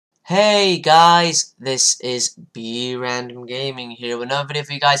Hey guys, this is Random Gaming here with another video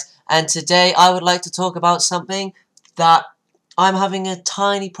for you guys, and today I would like to talk about something that I'm having a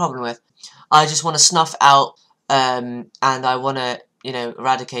tiny problem with. I just want to snuff out, and I want to,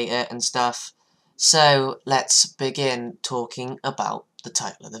 eradicate it and stuff. So let's begin talking about the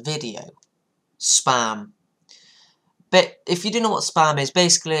title of the video: spam. But if you do know what spam is,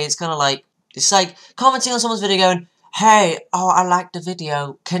 basically it's kind of like commenting on someone's video going, "Hey, oh, I liked the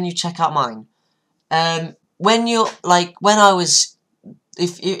video. Can you check out mine?" When you're when I was,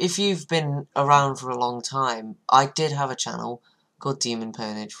 if you've been around for a long time, I did have a channel called Demon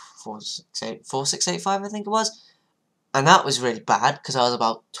Pernage 4685, I think it was, and that was really bad because I was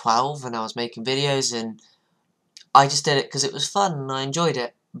about 12 and I was making videos and I just did it because it was fun and I enjoyed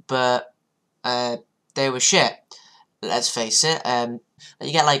it, but they were shit. Let's face it.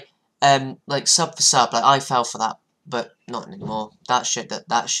 You get like sub for sub. Like I fell for that, but not anymore. That shit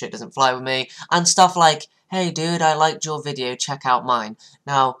doesn't fly with me. And stuff like, "Hey dude, I liked your video. Check out mine."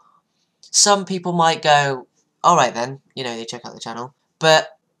 Now, some people might go, "All right then," they check out the channel,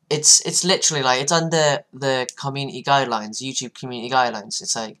 but it's literally like it's under the community guidelines, YouTube community guidelines.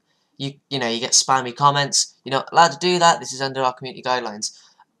 It's like you get spammy comments. You're not allowed to do that. This is under our community guidelines,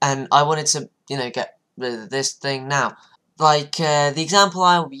 and I wanted to get rid of this thing now. Like, the example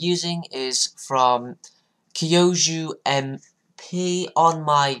I will be using is from Kyoju MP on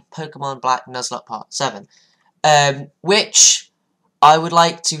my Pokemon Black Nuzlocke Part 7, which I would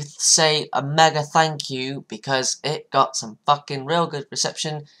like to say a mega thank you because it got some fucking real good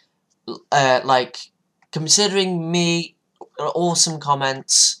reception, considering me, awesome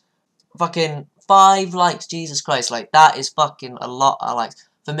comments, fucking 5 likes, Jesus Christ, like, that is fucking a lot of likes.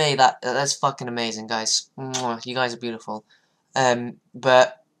 For me, that's fucking amazing, guys. Mwah, you guys are beautiful.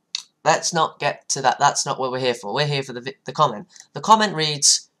 But let's not get to that. That's not what we're here for. We're here for the comment. The comment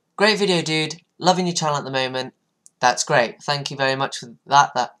reads, "Great video, dude. Loving your channel at the moment. That's great. Thank you very much for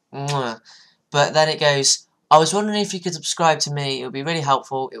that. Mwah." But then it goes, "I was wondering if you could subscribe to me. It would be really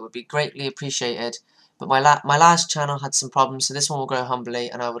helpful. It would be greatly appreciated. But my last channel had some problems, so this one will grow humbly,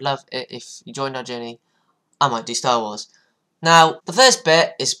 and I would love it if you joined our journey. I might do Star Wars." Now, the first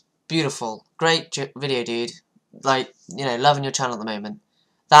bit is beautiful. Great video, dude. Like, loving your channel at the moment.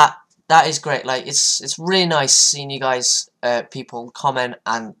 That is great. Like, it's really nice seeing you guys, people comment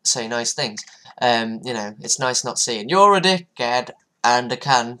and say nice things. It's nice not seeing, "You're a dickhead and a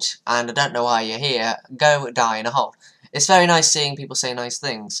cunt and I don't know why you're here. Go die in a hole." It's very nice seeing people say nice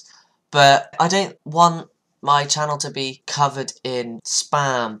things, but I don't want my channel to be covered in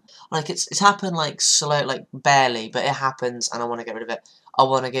spam. Like, it's happened like slow, like barely, but it happens and I want to get rid of it. I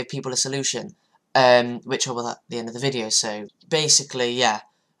want to give people a solution, which I will at the end of the video. So basically, yeah,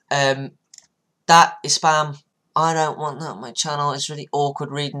 that is spam. I don't want that on my channel. It's really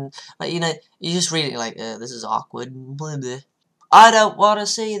awkward reading, like, you just read it like, "This is awkward, blah, blah. I don't want to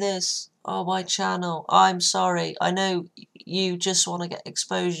see this on my channel. I'm sorry. I know you just want to get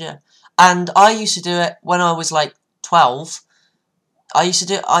exposure." And I used to do it when I was like 12. I used to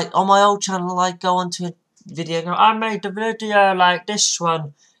do it on my old channel. I'd go onto a video and go, "I made a video like this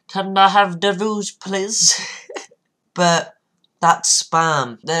one. Can I have the views, please?" But that's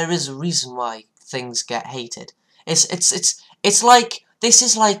spam. There is a reason why things get hated. It's like, this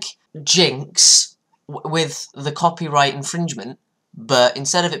is like Jinx with the copyright infringement, but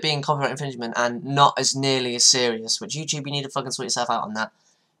instead of it being copyright infringement and not as nearly as serious, which YouTube, you need to fucking sort yourself out on that.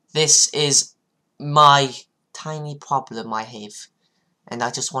 This is my tiny problem I have, and I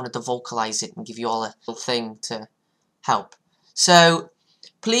just wanted to vocalize it and give you all a little thing to help. So,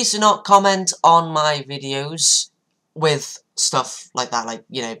 please do not comment on my videos with stuff like that, like,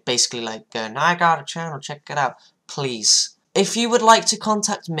 basically like going, "I got a channel, check it out." Please. If you would like to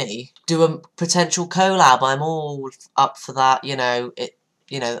contact me, do a potential collab, I'm all up for that.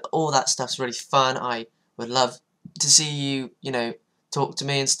 All that stuff's really fun. I would love to see you, talk to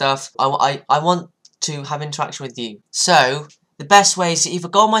me and stuff. I want to have interaction with you. So, the best way is to either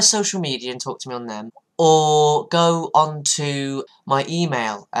go on my social media and talk to me on them, or go onto my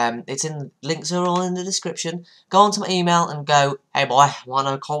email. Links are all in the description. Go onto my email and go, "Hey boy,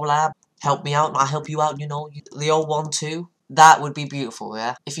 wanna collab? Help me out and I'll help you out, the old one too." That would be beautiful,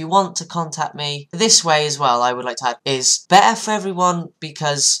 yeah? If you want to contact me this way as well, I would like to add, is better for everyone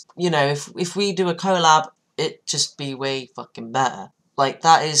because, if we do a collab, it just be way fucking better. Like,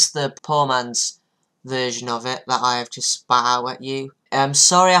 that is the poor man's version of it that I have just spat out at you. I'm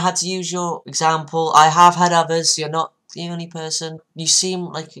sorry I had to use your example. I have had others. You're not the only person. You seem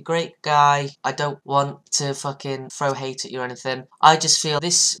like a great guy. I don't want to fucking throw hate at you or anything. I just feel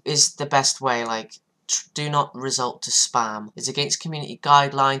this is the best way. Like, do not result to spam. It's against community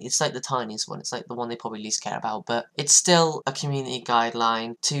guideline. It's like the tiniest one. It's like the one they probably least care about, but it's still a community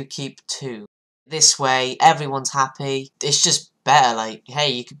guideline to keep to. This way, everyone's happy. It's just better, like, hey,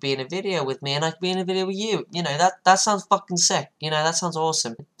 you could be in a video with me and I could be in a video with you. You know, that sounds fucking sick. You know, that sounds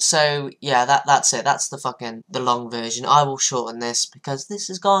awesome. So, yeah, that's it. That's the long version. I will shorten this because this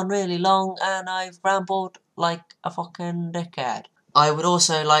has gone really long and I've rambled like a fucking dickhead. I would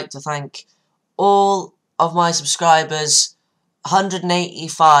also like to thank all of my subscribers.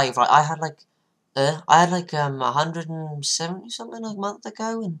 185, right? I had like 170 something a month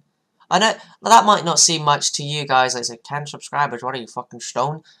ago, and I know that might not seem much to you guys. Like, say 10 subscribers, what are you, fucking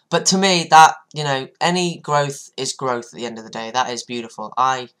stone? But to me, that, you know, any growth is growth at the end of the day. That is beautiful.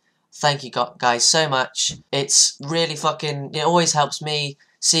 I thank you guys so much. It's really fucking, it always helps me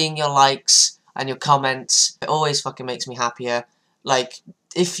seeing your likes and your comments. It always fucking makes me happier. Like,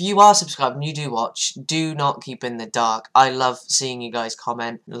 if you are subscribed and you do watch, do not keep in the dark. I love seeing you guys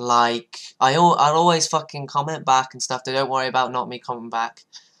comment. Like, I'll always fucking comment back and stuff. So don't worry about not me commenting back,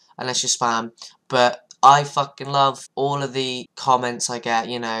 unless you spam. But I fucking love all of the comments I get,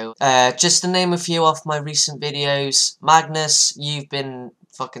 you know. Just to name a few off my recent videos. Magnus, you've been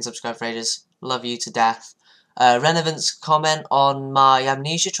fucking subscribed for ages. Love you to death. Renovant's comment on my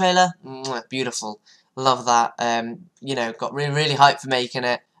Amnesia trailer. Beautiful. Love that. You know, got really hyped for making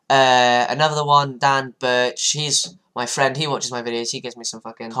it. Another one, Dan Birch. He's my friend. He watches my videos. He gives me some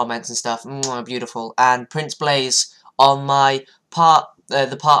fucking comments and stuff. Beautiful. And Prince Blaze on my part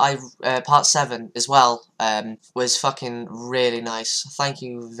 7 as well. Was fucking really nice. Thank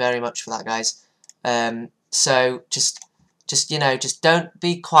you very much for that, guys. So just you know, just don't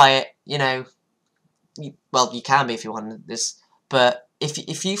be quiet. You know, well, you can be if you want this, but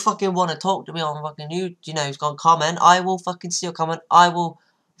if you fucking want to talk to me on fucking you know, got comment, I will fucking see your comment. I will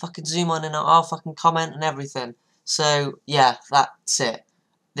fucking zoom on and I'll fucking comment and everything. So yeah, that's it.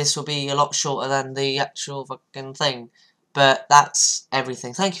 This will be a lot shorter than the actual fucking thing, but that's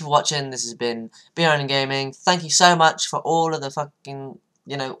everything. Thank you for watching. This has been BrandonJDWilliams Gaming. Thank you so much for all of the fucking,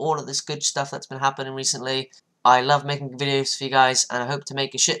 you know, all of this good stuff that's been happening recently. I love making videos for you guys, and I hope to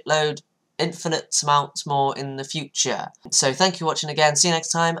make a shitload, infinite amounts more in the future. So thank you for watching again, see you next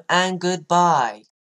time, and goodbye.